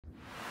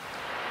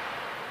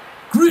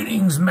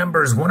Greetings,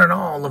 members, one and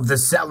all of the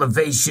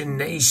Salivation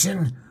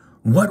Nation.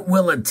 What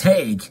will it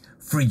take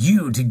for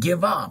you to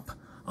give up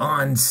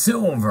on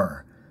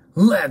silver?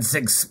 Let's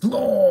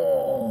explore.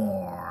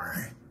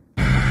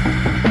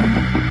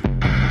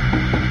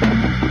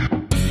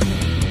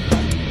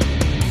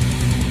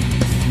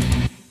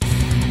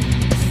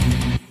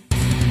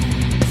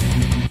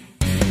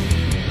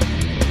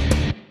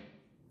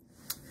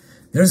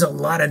 There's a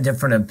lot of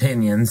different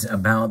opinions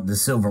about the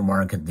silver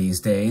market these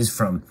days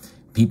from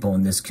people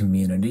in this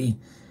community.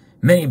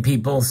 Many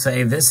people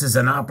say this is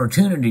an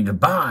opportunity to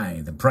buy.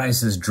 The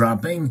price is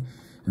dropping.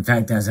 In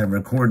fact, as I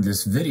record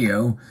this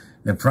video,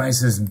 the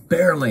price is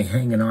barely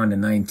hanging on to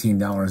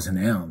 $19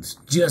 an ounce,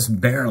 just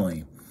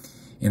barely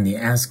in the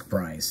ask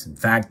price. In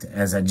fact,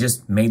 as I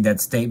just made that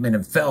statement,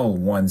 it fell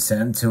 1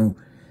 cent to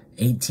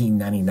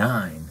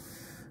 $18.99.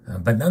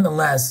 But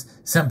nonetheless,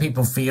 some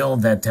people feel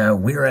that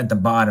we're at the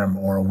bottom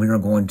or we're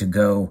going to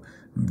go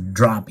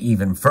drop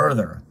even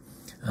further.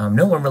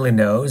 No one really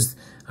knows.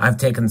 I've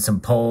taken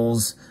some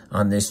polls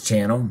on this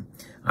channel.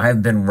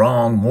 I've been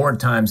wrong more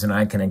times than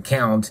I can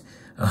count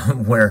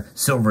where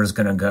silver is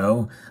going to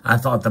go. I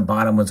thought the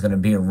bottom was going to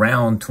be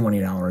around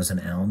 $20 an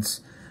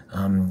ounce,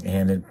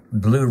 and it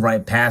blew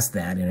right past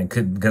that, and it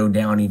could go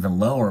down even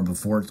lower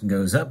before it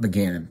goes up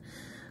again.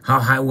 How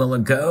high will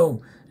it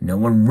go? No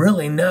one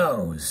really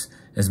knows.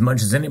 As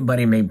much as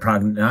anybody may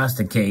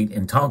prognosticate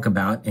and talk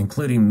about,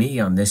 including me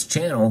on this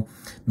channel,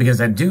 because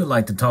I do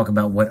like to talk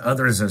about what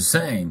others are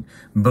saying,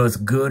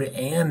 both good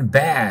and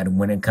bad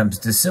when it comes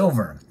to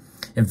silver.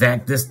 In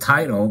fact, this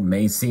title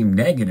may seem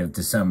negative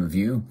to some of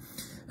you.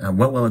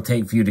 What will it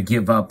take for you to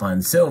give up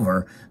on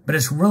silver? But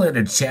it's really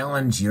to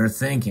challenge your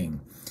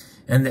thinking.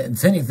 And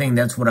if anything,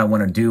 that's what I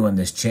want to do on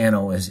this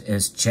channel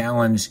is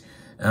challenge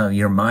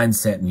your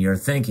mindset and your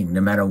thinking,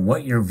 no matter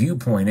what your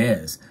viewpoint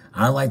is.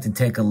 I like to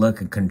take a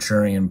look at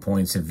contrarian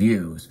points of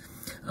views,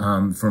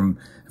 from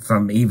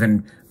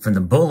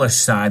the bullish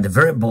side, the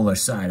very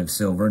bullish side of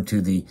silver, to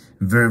the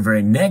very,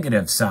 very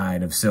negative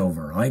side of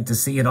silver. I like to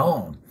see it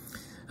all.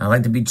 I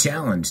like to be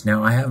challenged.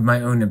 Now, I have my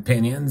own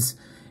opinions,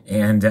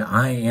 and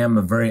I am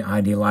a very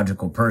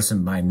ideological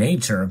person by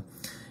nature,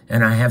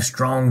 and I have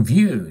strong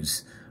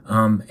views.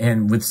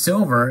 And with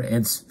silver,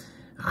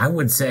 I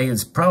would say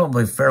it's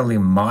probably fairly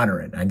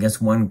moderate. I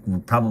guess one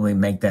would probably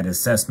make that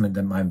assessment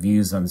that my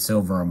views on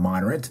silver are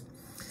moderate,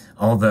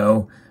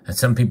 although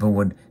some people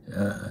would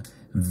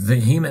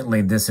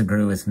vehemently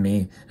disagree with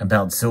me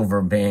about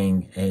silver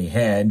being a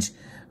hedge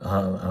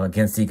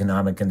against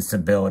economic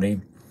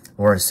instability,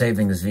 or a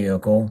savings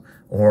vehicle,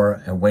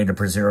 or a way to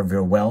preserve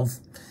your wealth,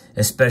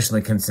 especially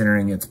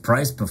considering its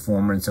price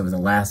performance over the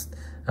last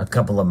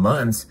couple of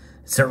months.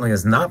 It certainly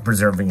is not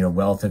preserving your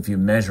wealth if you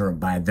measure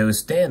it by those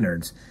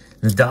standards.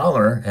 The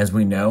dollar, as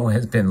we know,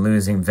 has been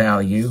losing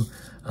value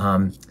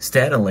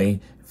steadily,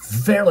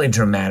 fairly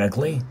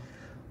dramatically,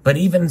 but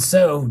even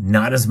so,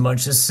 not as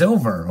much as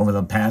silver over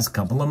the past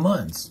couple of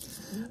months.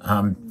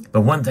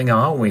 But one thing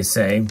I always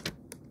say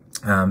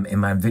in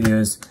my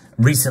videos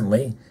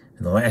recently,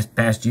 in the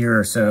past year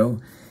or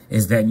so,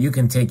 is that you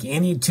can take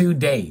any two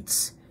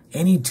dates,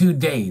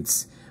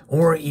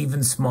 or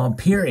even small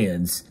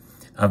periods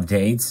of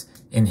dates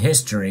in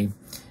history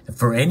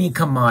for any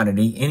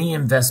commodity, any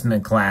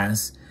investment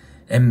class,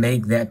 and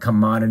make that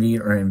commodity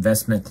or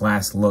investment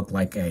class look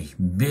like a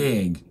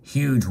big,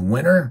 huge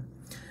winner,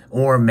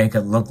 or make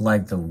it look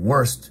like the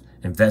worst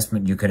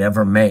investment you could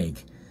ever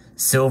make.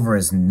 Silver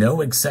is no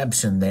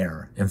exception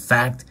there. In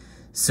fact,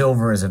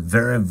 silver is a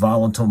very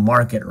volatile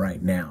market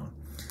right now.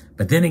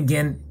 But then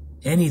again,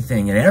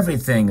 anything and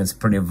everything is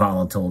pretty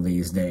volatile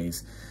these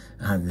days.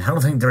 I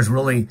don't think there's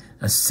really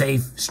a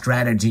safe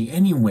strategy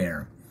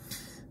anywhere.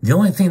 The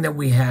only thing that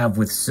we have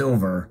with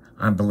silver,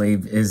 I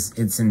believe, is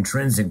its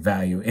intrinsic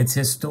value, its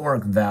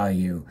historic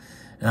value.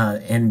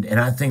 And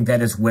I think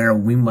that is where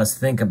we must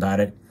think about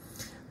it,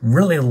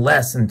 really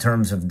less in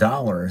terms of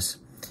dollars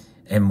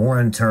and more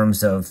in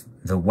terms of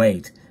the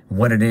weight,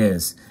 what it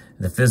is,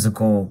 the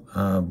physical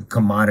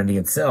commodity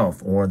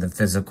itself, or the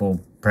physical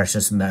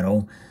precious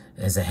metal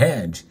as a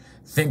hedge.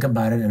 Think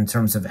about it in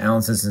terms of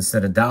ounces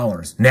instead of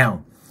dollars.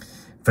 Now,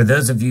 for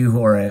those of you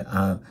who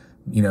are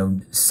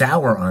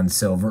sour on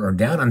silver or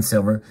down on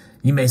silver,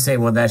 you may say,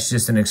 well, that's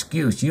just an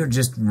excuse. You're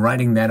just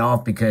writing that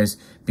off because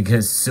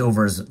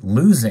silver's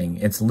losing.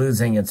 It's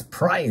losing its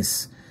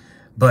price.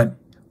 But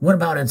what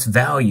about its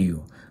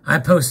value? I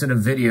posted a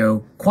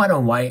video quite a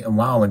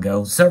while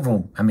ago,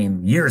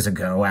 years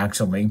ago,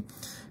 actually,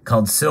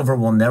 called Silver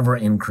Will Never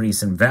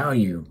Increase in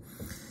Value.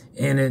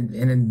 And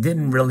it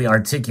didn't really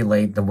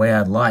articulate the way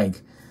I'd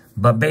like.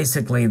 But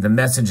basically, the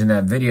message in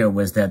that video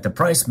was that the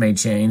price may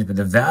change, but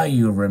the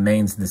value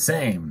remains the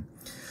same.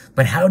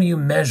 But how do you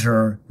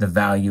measure the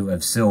value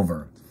of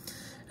silver?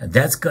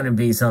 That's going to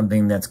be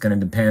something that's going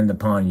to depend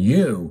upon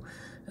you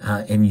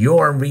in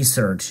your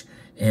research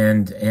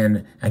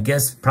and I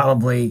guess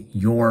probably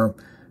your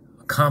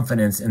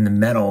confidence in the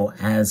metal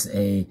as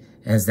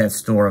that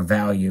store of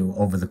value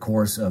over the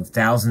course of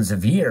thousands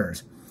of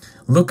years.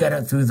 Look at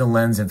it through the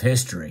lens of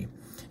history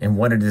and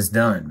what it has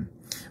done.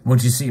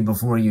 What you see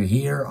before you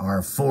here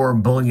are 4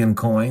 bullion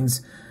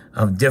coins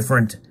of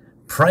different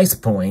price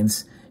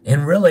points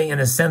and really, in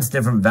a sense,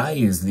 different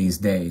values these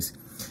days.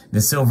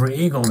 The Silver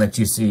Eagle that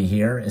you see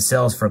here, it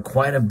sells for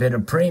quite a bit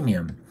of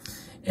premium.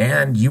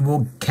 And you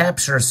will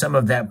capture some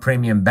of that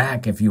premium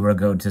back if you were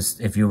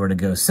to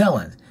go sell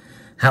it.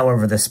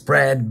 However, the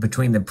spread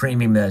between the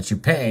premium that you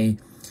pay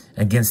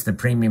against the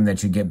premium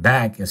that you get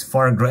back is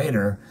far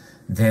greater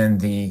than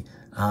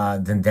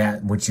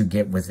that which you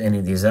get with any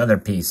of these other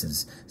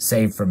pieces,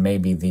 save for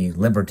maybe the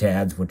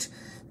Libertads, which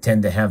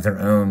tend to have their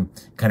own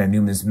kind of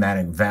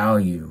numismatic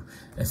value,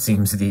 it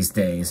seems these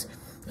days.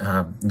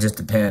 Just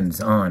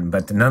depends on,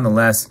 but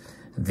nonetheless,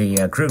 the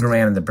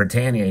Krugerrand and the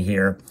Britannia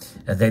here,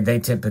 they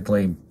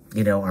typically,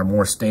 are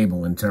more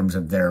stable in terms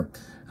of their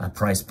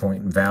price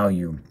point and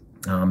value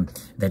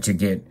that you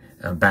get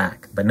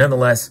back. But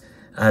nonetheless,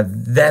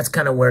 that's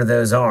kind of where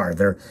those are.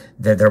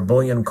 They're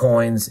bullion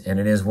coins, and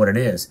it is what it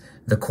is.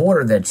 The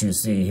quarter that you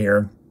see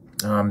here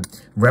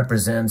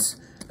represents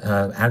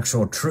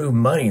actual true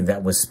money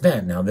that was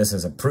spent. Now, this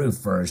is a proof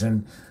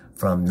version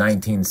from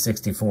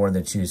 1964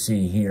 that you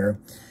see here.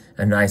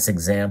 A nice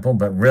example,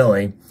 but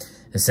really,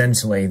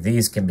 essentially,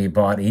 these can be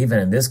bought even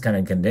in this kind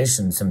of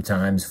condition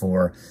sometimes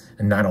for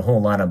not a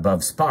whole lot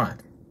above spot.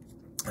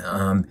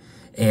 And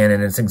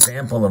it's an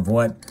example of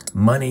what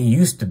money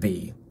used to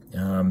be,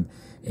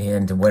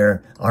 and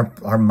where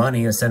our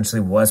money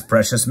essentially was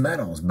precious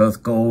metals,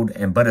 both gold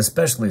but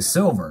especially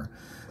silver.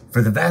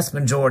 For the vast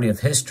majority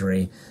of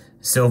history,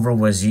 silver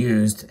was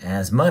used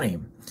as money,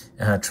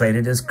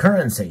 traded as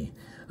currency.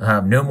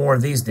 No more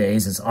these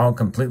days. It's all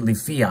completely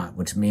fiat,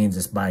 which means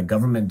it's by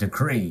government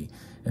decree.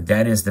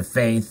 That is the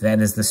faith, that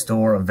is the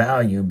store of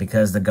value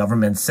because the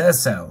government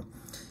says so.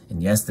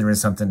 And yes, there is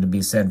something to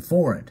be said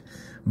for it.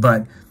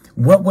 But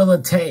what will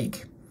it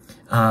take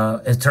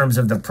in terms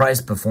of the price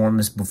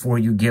performance before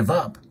you give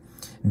up?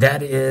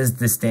 That is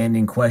the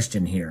standing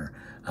question here.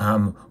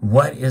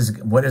 What is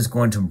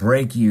going to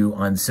break you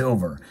on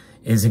silver?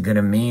 Is it going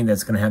to mean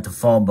that's going to have to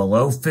fall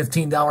below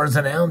 $15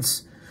 an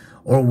ounce?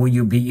 Or will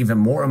you be even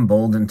more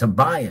emboldened to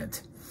buy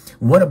it?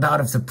 What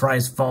about if the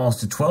price falls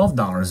to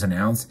 $12 an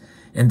ounce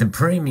and the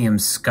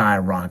premiums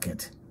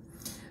skyrocket?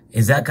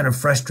 Is that going to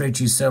frustrate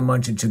you so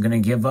much that you're going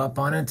to give up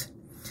on it?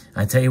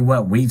 I tell you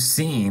what, we've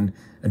seen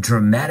a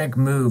dramatic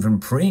move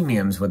in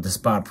premiums with the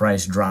spot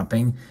price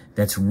dropping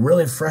that's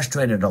really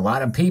frustrated a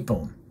lot of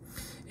people.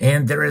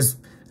 And there's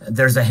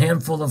a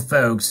handful of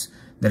folks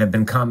that have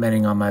been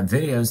commenting on my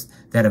videos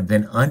that have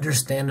been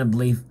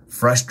understandably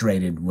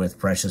frustrated with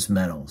precious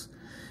metals.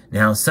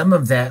 Now, some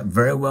of that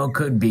very well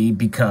could be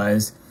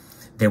because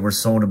they were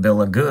sold a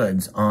bill of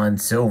goods on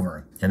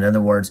silver. In other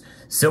words,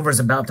 silver's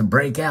about to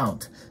break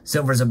out.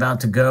 Silver's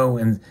about to go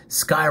and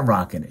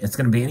skyrocket. It's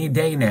going to be any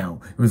day now.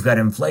 We've got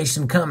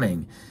inflation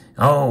coming.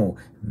 Oh,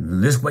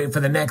 just wait for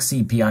the next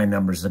CPI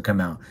numbers to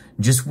come out.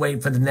 Just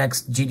wait for the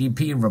next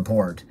GDP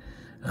report.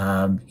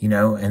 And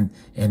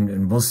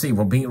we'll see.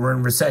 We're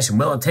in recession.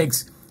 Well,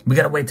 we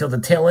got to wait till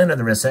the tail end of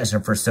the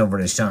recession for silver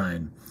to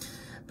shine.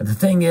 But the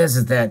thing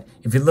is that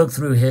if you look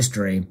through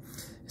history,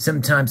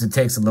 sometimes it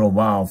takes a little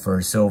while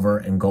for silver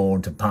and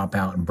gold to pop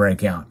out and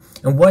break out.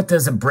 And what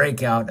does a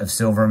breakout of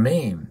silver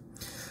mean?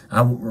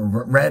 I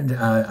read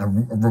a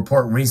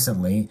report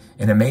recently,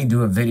 and I may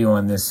do a video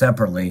on this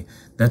separately,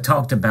 that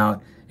talked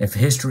about if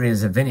history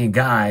is of any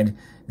guide,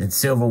 that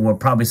silver will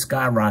probably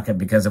skyrocket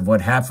because of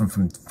what happened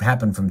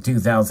from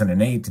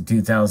 2008 to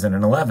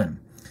 2011.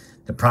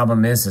 The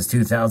problem is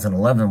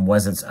 2011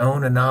 was its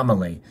own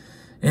anomaly,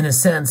 in a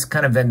sense,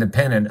 kind of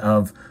independent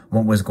of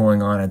what was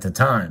going on at the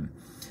time.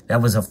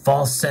 That was a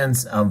false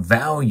sense of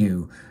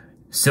value.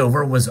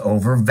 Silver was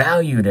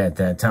overvalued at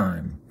that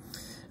time.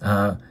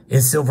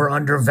 Is silver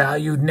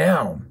undervalued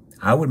now?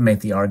 I would make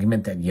the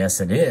argument that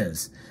yes, it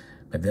is,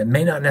 but that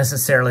may not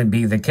necessarily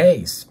be the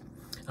case.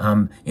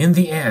 In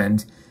the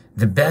end,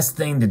 the best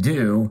thing to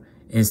do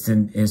is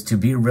to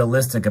be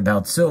realistic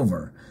about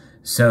silver,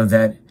 so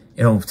that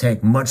it'll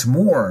take much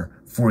more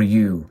for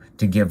you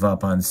to give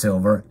up on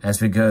silver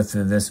as we go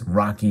through this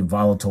rocky,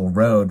 volatile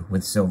road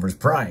with silver's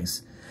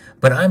price.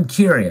 But I'm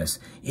curious,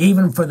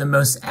 even for the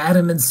most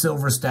adamant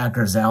silver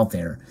stackers out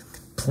there,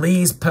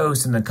 please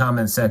post in the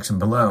comment section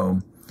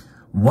below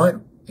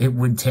what it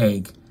would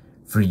take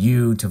for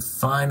you to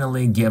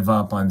finally give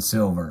up on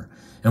silver.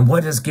 And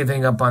what does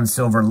giving up on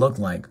silver look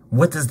like?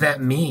 What does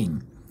that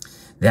mean?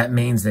 That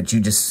means that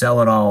you just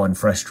sell it all in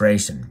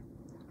frustration.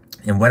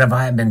 And what have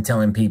I been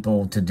telling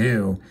people to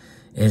do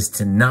is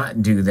to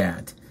not do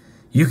that.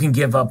 You can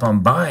give up on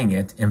buying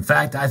it. In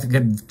fact, I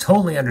could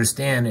totally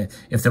understand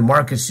if the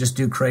markets just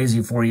do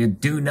crazy for you,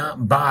 do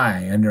not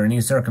buy under any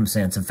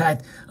circumstance. In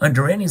fact,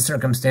 under any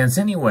circumstance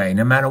anyway,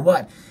 no matter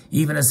what,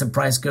 even as the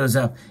price goes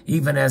up,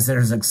 even as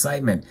there's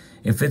excitement,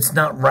 if it's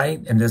not right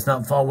and does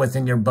not fall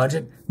within your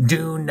budget,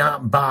 do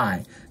not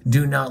buy.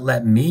 Do not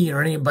let me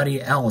or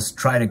anybody else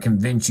try to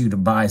convince you to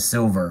buy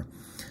silver.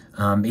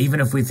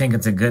 Even if we think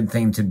it's a good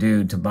thing to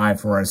do to buy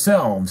for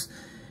ourselves,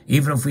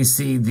 even if we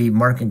see the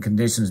market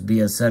conditions be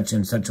as such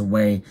in such a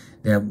way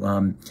that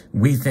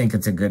we think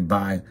it's a good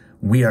buy,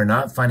 We are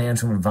not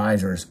financial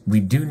advisors. We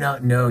do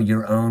not know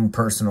your own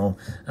personal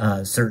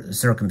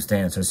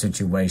circumstance or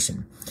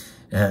situation.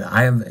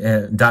 I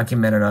have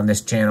documented on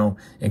this channel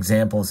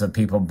examples of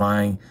people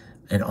buying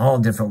in all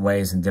different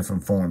ways and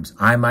different forms.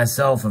 I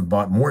myself have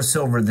bought more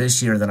silver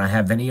this year than I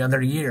have any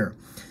other year.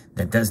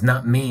 That does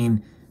not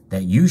mean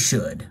that you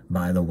should,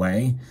 by the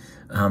way.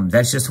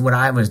 That's just what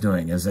I was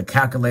doing. It was a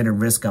calculated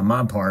risk on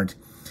my part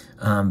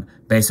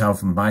based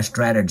off of my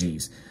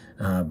strategies.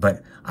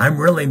 But I'm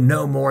really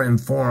no more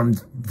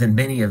informed than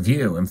many of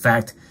you. In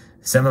fact,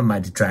 some of my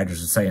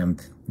detractors would say I'm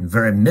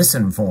very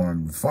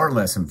misinformed, far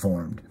less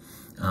informed,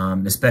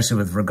 especially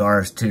with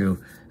regards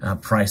to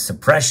price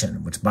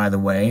suppression, which, by the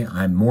way,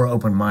 I'm more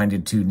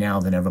open-minded to now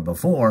than ever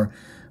before.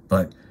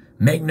 But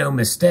make no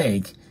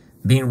mistake,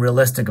 being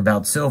realistic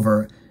about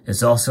silver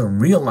is also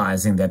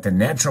realizing that the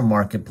natural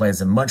market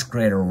plays a much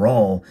greater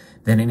role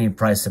than any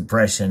price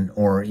suppression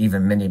or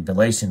even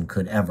manipulation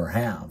could ever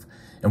have.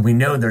 And we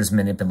know there's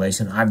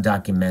manipulation. I've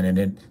documented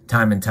it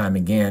time and time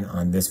again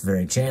on this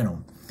very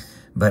channel.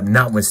 But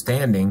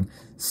notwithstanding,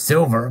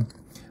 silver,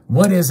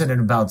 what is it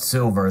about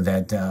silver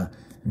that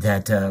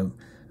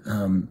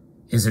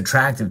is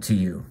attractive to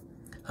you?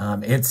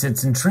 It's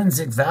its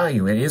intrinsic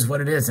value. It is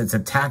what it is. It's a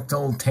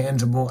tactile,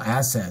 tangible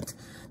asset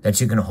that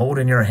you can hold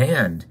in your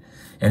hand.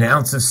 An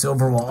ounce of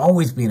silver will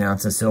always be an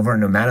ounce of silver,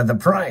 no matter the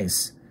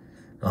price.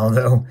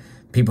 Although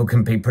people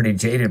can be pretty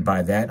jaded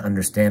by that,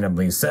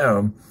 understandably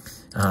so.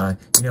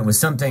 When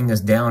something is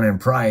down in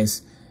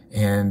price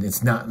and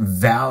it's not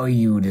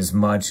valued as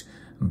much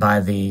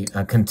by the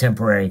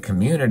contemporary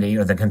community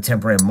or the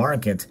contemporary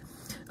market,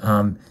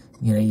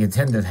 you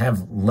tend to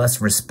have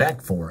less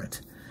respect for it.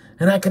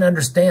 And I can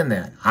understand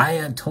that. I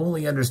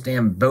totally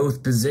understand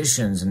both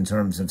positions in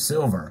terms of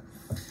silver.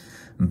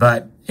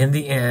 But in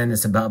the end,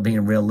 it's about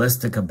being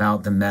realistic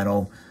about the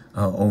metal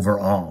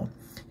overall.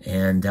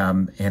 And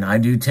I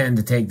do tend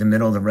to take the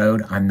middle of the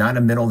road. I'm not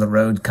a middle of the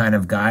road kind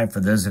of guy. For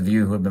those of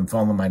you who have been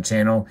following my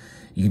channel,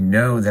 you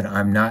know that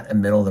I'm not a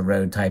middle of the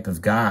road type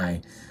of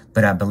guy.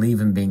 But I believe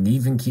in being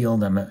even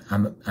keeled. I'm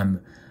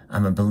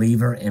a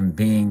believer in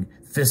being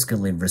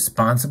fiscally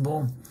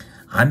responsible.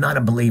 I'm not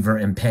a believer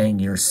in paying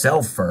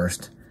yourself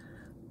first.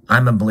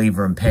 I'm a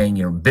believer in paying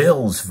your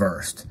bills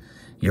first,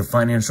 your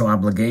financial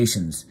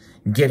obligations,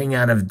 getting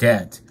out of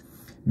debt.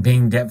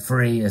 Being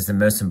debt-free is the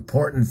most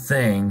important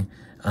thing,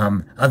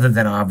 other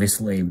than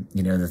obviously,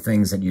 the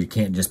things that you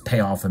can't just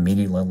pay off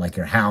immediately, like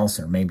your house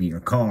or maybe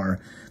your car.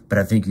 But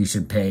I think you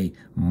should pay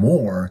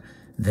more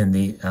than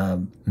the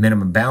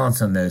minimum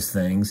balance on those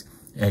things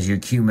as you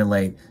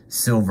accumulate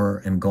silver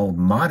and gold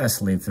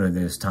modestly through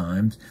those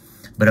times.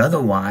 But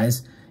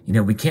otherwise,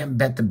 we can't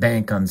bet the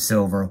bank on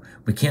silver.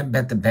 We can't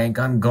bet the bank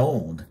on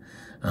gold.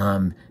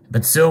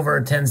 But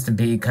silver tends to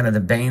be kind of the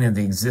bane of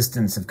the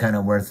existence of kind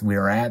of where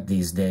we're at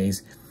these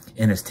days,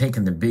 and it's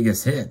taken the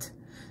biggest hit.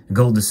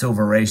 Gold to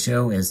silver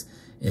ratio is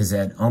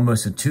at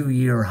almost a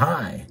 2-year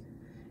high,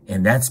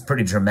 and that's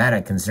pretty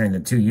dramatic considering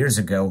that 2 years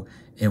ago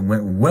it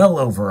went well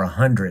over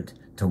 100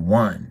 to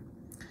 1.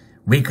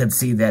 We could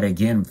see that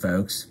again,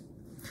 folks.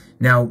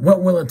 Now,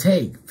 what will it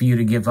take for you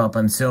to give up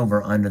on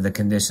silver under the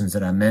conditions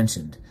that I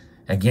mentioned?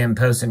 Again,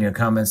 post in your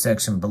comment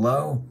section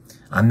below.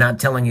 I'm not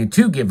telling you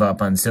to give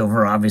up on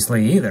silver,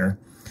 obviously, either.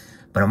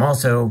 But I'm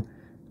also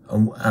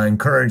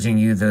encouraging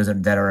you, those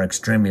that are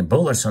extremely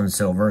bullish on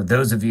silver,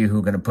 those of you who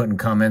are going to put in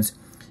comments,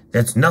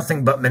 that's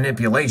nothing but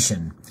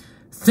manipulation.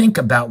 Think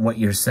about what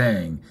you're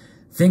saying.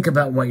 Think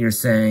about what you're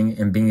saying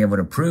and being able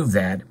to prove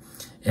that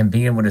and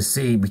being able to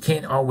see. We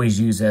can't always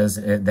use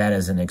that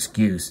as an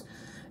excuse.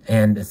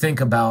 And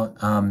think about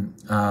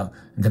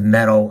the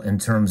metal in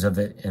terms of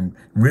it, and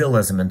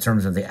realism in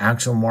terms of the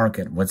actual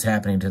market, what's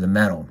happening to the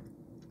metal.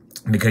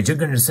 Because you're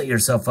going to set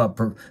yourself up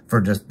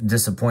for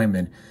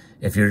disappointment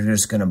if you're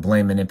just going to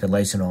blame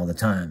manipulation all the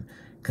time.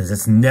 Because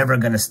it's never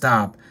going to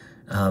stop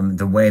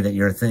the way that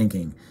you're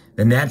thinking.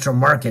 The natural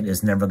market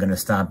is never going to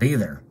stop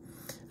either.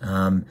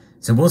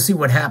 So we'll see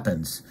what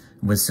happens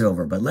with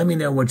silver. But let me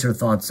know what your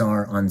thoughts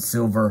are on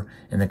silver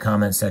in the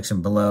comment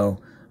section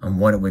below on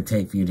what it would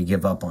take for you to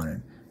give up on it.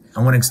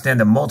 I want to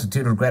extend a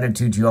multitude of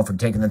gratitude to you all for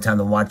taking the time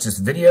to watch this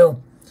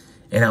video.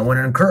 And I want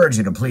to encourage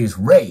you to please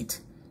rate,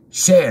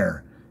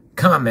 share,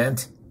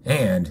 comment,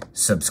 and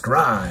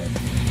subscribe.